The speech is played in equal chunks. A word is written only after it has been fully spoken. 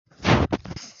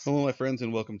Hello, my friends,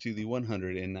 and welcome to the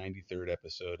 193rd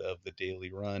episode of the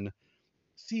Daily Run,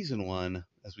 Season 1,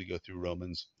 as we go through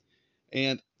Romans.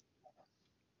 And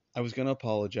I was going to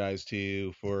apologize to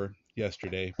you for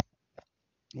yesterday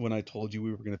when I told you we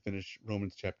were going to finish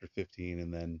Romans chapter 15,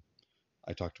 and then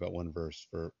I talked about one verse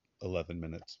for 11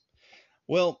 minutes.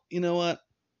 Well, you know what?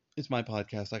 It's my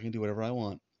podcast. I can do whatever I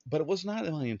want. But it was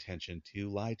not my intention to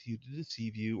lie to you, to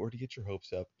deceive you, or to get your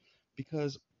hopes up,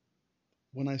 because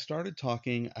when I started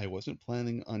talking, I wasn't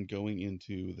planning on going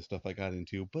into the stuff I got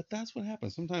into, but that's what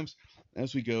happens. Sometimes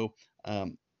as we go,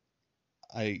 um,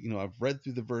 I've read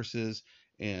through the verses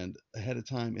and ahead of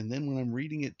time, and then when I'm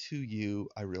reading it to you,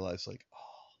 I realize like,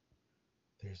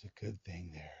 oh, there's a good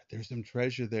thing there. There's some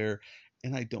treasure there,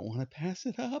 and I don't want to pass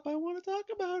it up. I want to talk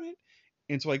about it.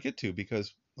 And so I get to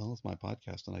because, well, it's my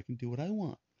podcast and I can do what I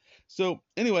want. So,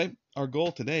 anyway, our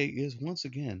goal today is once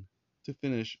again to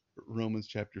finish Romans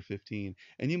chapter 15.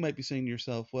 And you might be saying to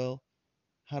yourself, well,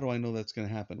 how do I know that's going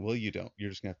to happen? Well, you don't.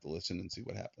 You're just going to have to listen and see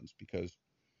what happens because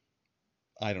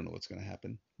I don't know what's going to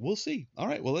happen. We'll see. All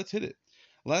right, well, let's hit it.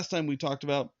 Last time we talked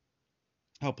about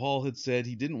how Paul had said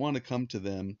he didn't want to come to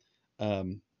them,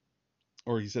 um,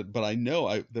 or he said, but I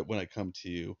know that when I come to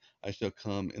you, I shall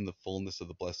come in the fullness of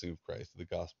the blessing of Christ, the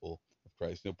gospel of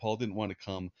Christ. Paul didn't want to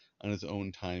come on his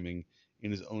own timing, in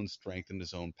his own strength, and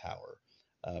his own power.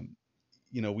 Um,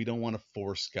 we don't want to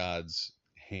force God's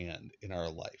hand in our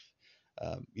life.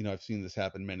 I've seen this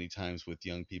happen many times with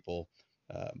young people,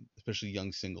 especially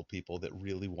young single people that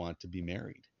really want to be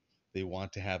married. They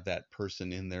want to have that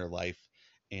person in their life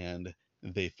and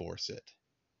they force it.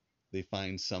 They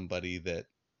find somebody that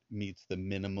meets the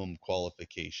minimum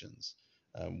qualifications,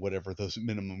 whatever those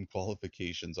minimum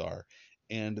qualifications are.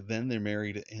 And then they're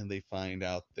married and they find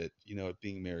out that,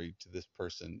 being married to this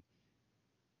person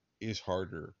is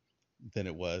harder than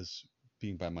it was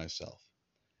being by myself.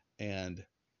 And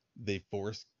they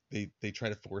try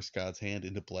to force God's hand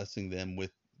into blessing them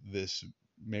with this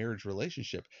marriage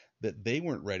relationship that they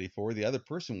weren't ready for, the other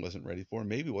person wasn't ready for,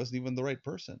 maybe wasn't even the right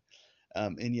person.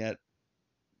 And yet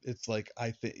it's like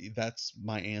I think that's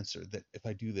my answer, that if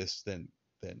I do this, then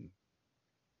then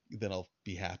I'll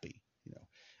be happy.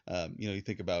 You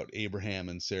think about Abraham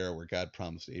and Sarah, where God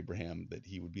promised Abraham that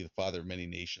he would be the father of many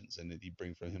nations and that he'd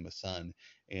bring from him a son.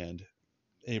 And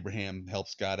Abraham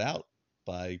helps God out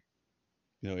by,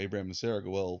 Abraham and Sarah go,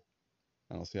 well,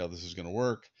 I don't see how this is going to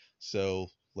work. So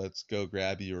let's go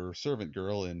grab your servant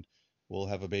girl and we'll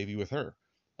have a baby with her.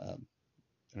 I don't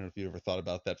know if you ever thought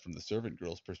about that from the servant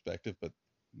girl's perspective, but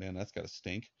man, that's got to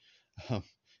stink. Um,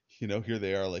 here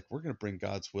they are like, we're going to bring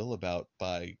God's will about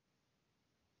by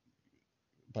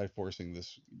forcing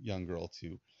this young girl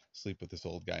to sleep with this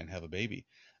old guy and have a baby.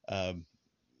 Um,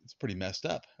 it's pretty messed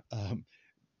up.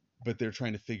 But they're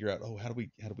trying to figure out, oh, how do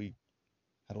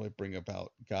I bring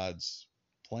about God's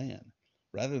plan,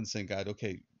 rather than saying, God,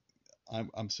 okay,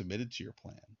 I'm submitted to your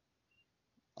plan.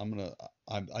 I'm gonna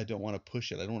I don't want to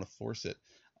push it. I don't want to force it.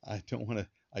 I don't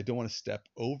want to step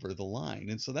over the line.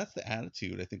 And so that's the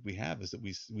attitude I think we have, is that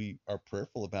we are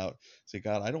prayerful about, say,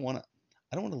 God, I don't want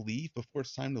to leave before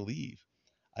it's time to leave.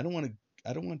 I don't want to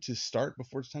I don't want to start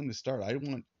before it's time to start. I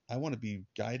want to be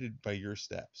guided by your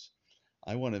steps.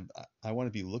 I want to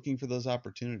be looking for those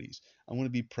opportunities. I want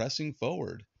to be pressing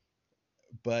forward.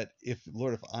 But if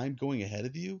I'm going ahead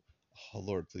of you, oh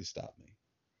Lord, please stop me.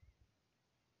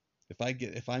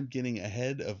 If I'm getting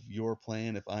ahead of your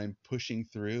plan, if I'm pushing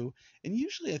through, and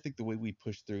usually I think the way we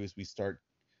push through is we start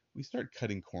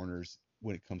cutting corners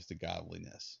when it comes to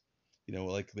godliness.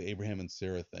 Like the Abraham and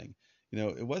Sarah thing.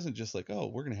 It wasn't just like, oh,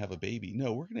 we're going to have a baby.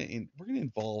 No, we're going to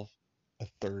involve a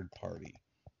third party,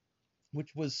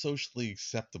 which was socially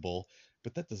acceptable,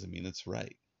 but that doesn't mean it's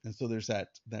right. And so there's that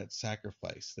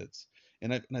sacrifice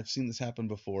and I've seen this happen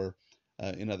before,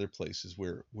 in other places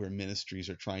where ministries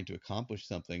are trying to accomplish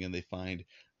something and they find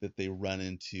that they run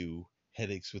into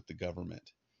headaches with the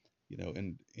government,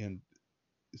 and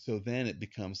so then it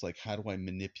becomes like, how do I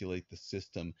manipulate the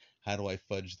system? How do I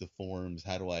fudge the forms?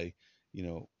 How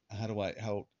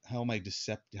am I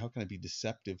deceptive? How can I be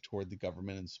deceptive toward the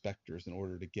government inspectors in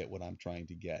order to get what I'm trying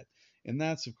to get? And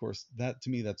that's, of course, that to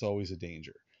me, that's always a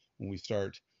danger when we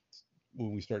start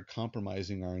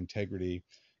compromising our integrity,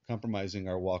 compromising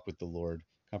our walk with the Lord,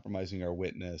 compromising our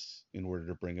witness in order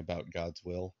to bring about God's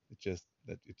will. It just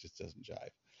doesn't jive.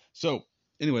 So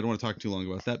anyway, I don't want to talk too long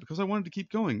about that because I wanted to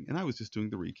keep going and I was just doing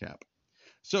the recap.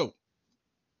 So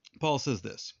Paul says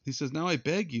this. He says, now I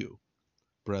beg you,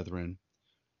 brethren,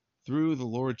 through the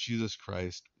Lord Jesus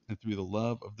Christ and through the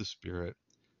love of the Spirit,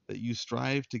 that you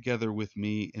strive together with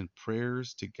me in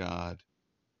prayers to God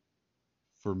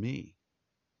for me.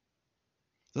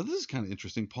 So this is kind of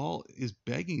interesting. Paul is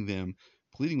begging them,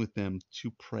 pleading with them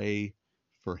to pray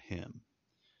for him.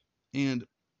 And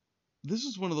this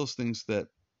is one of those things that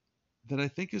I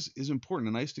think is important.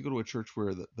 And I used to go to a church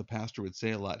where the pastor would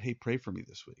say a lot, "Hey, pray for me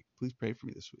this week. Please pray for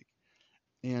me this week."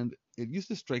 And it used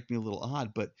to strike me a little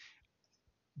odd, but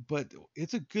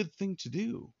it's a good thing to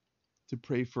do, to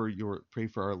pray for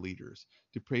our leaders,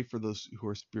 to pray for those who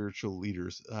are spiritual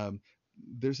leaders.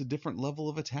 There's a different level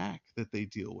of attack that they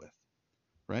deal with,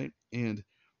 right? And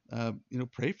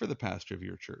pray for the pastor of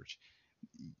your church.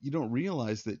 You don't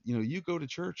realize that you go to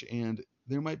church and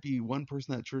there might be one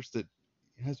person at church that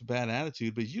has a bad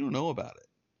attitude, but you don't know about it.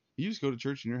 You just go to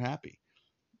church and you're happy.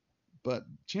 But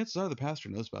chances are the pastor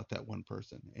knows about that one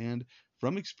person. And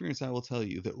from experience, I will tell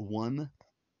you that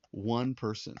one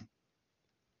person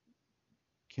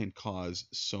can cause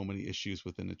so many issues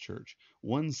within a church.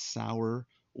 One sour,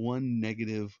 one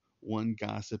negative, one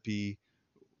gossipy,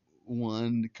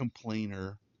 one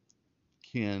complainer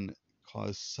can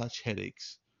cause such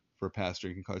headaches for a pastor.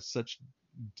 It can cause such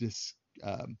dis,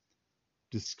 um,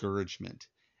 discouragement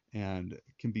and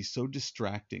can be so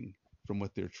distracting from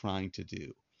what they're trying to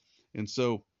do. And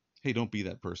so, hey, don't be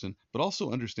that person, but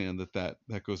also understand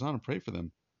that goes on, and pray for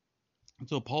them. And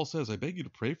so Paul says, I beg you to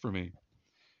pray for me.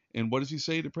 And what does he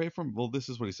say to pray for him? Well, this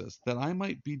is what he says: that I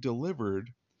might be delivered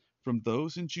from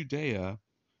those in Judea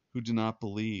who do not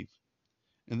believe,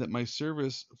 and that my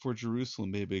service for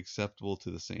Jerusalem may be acceptable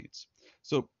to the saints.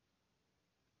 So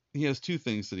he has two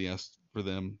things that he asks for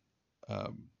them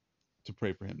um, to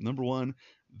pray for him. Number one,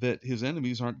 that his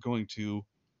enemies aren't going to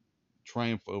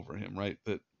triumph over him, right?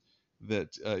 That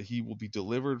he will be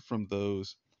delivered from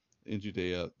those in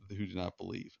Judea who do not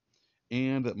believe,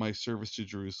 and that my service to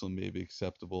Jerusalem may be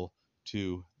acceptable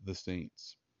to the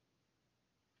saints.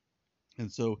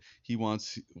 And so he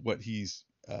wants what he's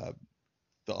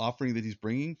the offering that he's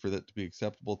bringing for that to be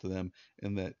acceptable to them,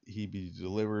 and that he be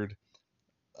delivered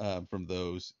from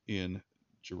those in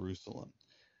Jerusalem.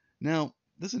 Now,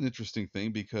 this is an interesting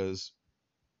thing, because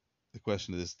the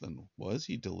question is then, was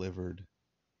he delivered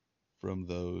from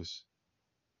those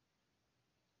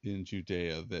in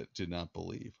Judea that did not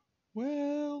believe?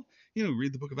 Well,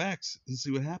 read the book of Acts and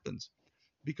see what happens.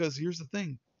 Because here's the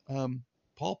thing.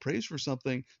 Paul prays for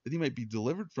something that he might be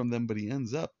delivered from them, but he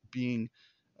ends up being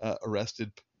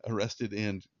arrested,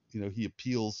 and he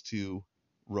appeals to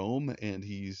Rome, and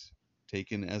he's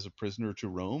taken as a prisoner to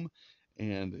Rome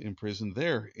and imprisoned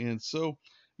there. And so,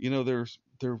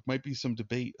 there might be some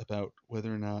debate about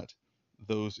whether or not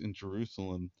those in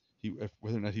Jerusalem,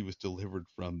 whether or not he was delivered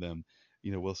from them.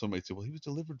 Well, some might say, well, he was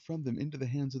delivered from them into the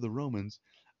hands of the Romans.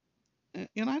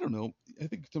 And I don't know. I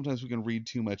think sometimes we can read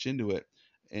too much into it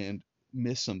and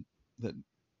miss some that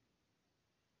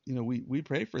we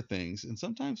pray for things, and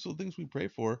sometimes the things we pray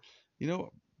for,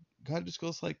 God just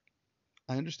goes like,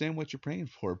 I understand what you're praying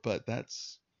for, but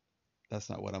that's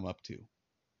not what I'm up to.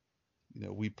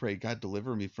 We pray, God,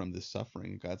 deliver me from this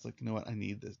suffering. And God's like, you know what? I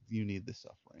need this. You need this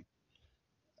suffering.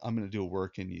 I'm going to do a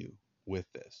work in you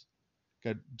with this.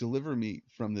 God, deliver me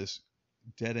from this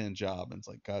dead end job. And it's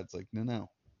like, God's like, no.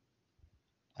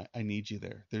 I need you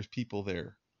there. There's people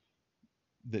there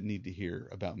that need to hear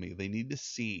about me. They need to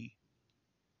see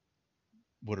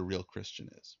what a real Christian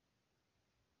is.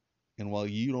 And while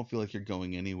you don't feel like you're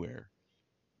going anywhere,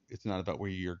 it's not about where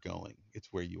you're going. It's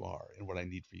where you are and what I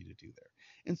need for you to do there.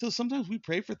 And so sometimes we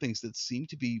pray for things that seem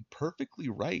to be perfectly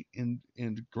right and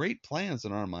great plans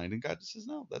in our mind. And God just says,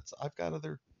 no, I've got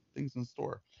other things in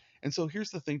store. And so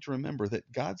here's the thing to remember: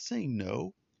 that God saying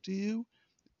no to you,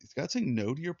 God saying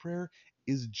no to your prayer,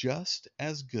 is just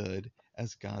as good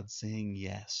as God saying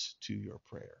yes to your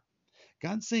prayer.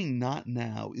 God saying not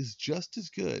now is just as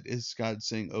good as God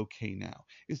saying okay now.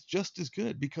 It's just as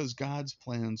good, because God's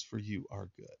plans for you are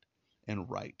good and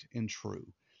right and true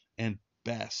and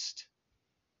best.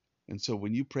 And so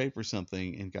when you pray for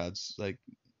something and God's like,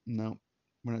 no,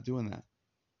 we're not doing that,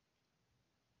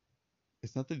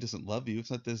 it's not that he doesn't love you.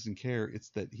 It's not that he doesn't care. It's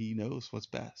that he knows what's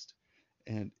best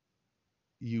and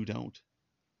you don't.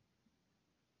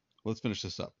 Let's finish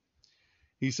this up.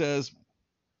 He says,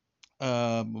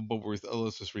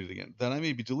 let's just read it again. That I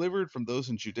may be delivered from those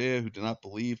in Judea who do not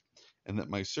believe, and that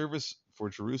my service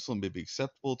for Jerusalem may be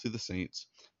acceptable to the saints,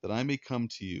 that I may come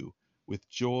to you with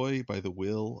joy by the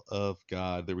will of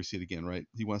God. There we see it again, right?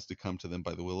 He wants to come to them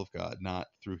by the will of God, not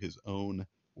through his own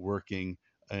working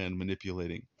and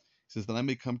manipulating. He says that I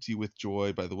may come to you with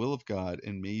joy by the will of God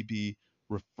and may be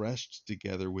refreshed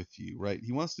together with you, right?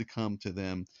 He wants to come to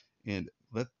them and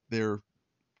let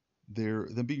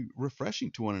them be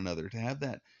refreshing to one another, to have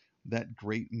that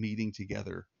great meeting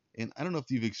together. And I don't know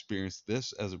if you've experienced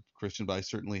this as a Christian, but I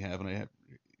certainly have, and I have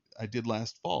I did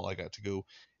last fall. I got to go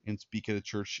and speak at a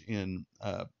church in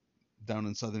down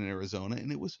in southern Arizona,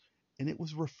 and it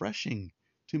was refreshing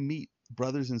to meet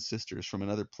brothers and sisters from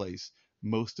another place,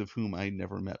 most of whom I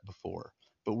never met before,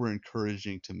 but were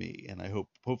encouraging to me, and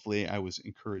hopefully I was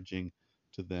encouraging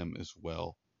to them as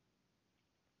well.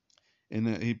 And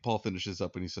then Paul finishes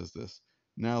up and he says this: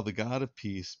 "Now the God of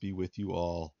peace be with you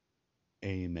all.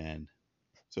 Amen."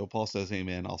 So Paul says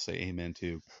amen. I'll say amen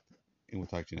too. And we'll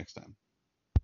talk to you next time.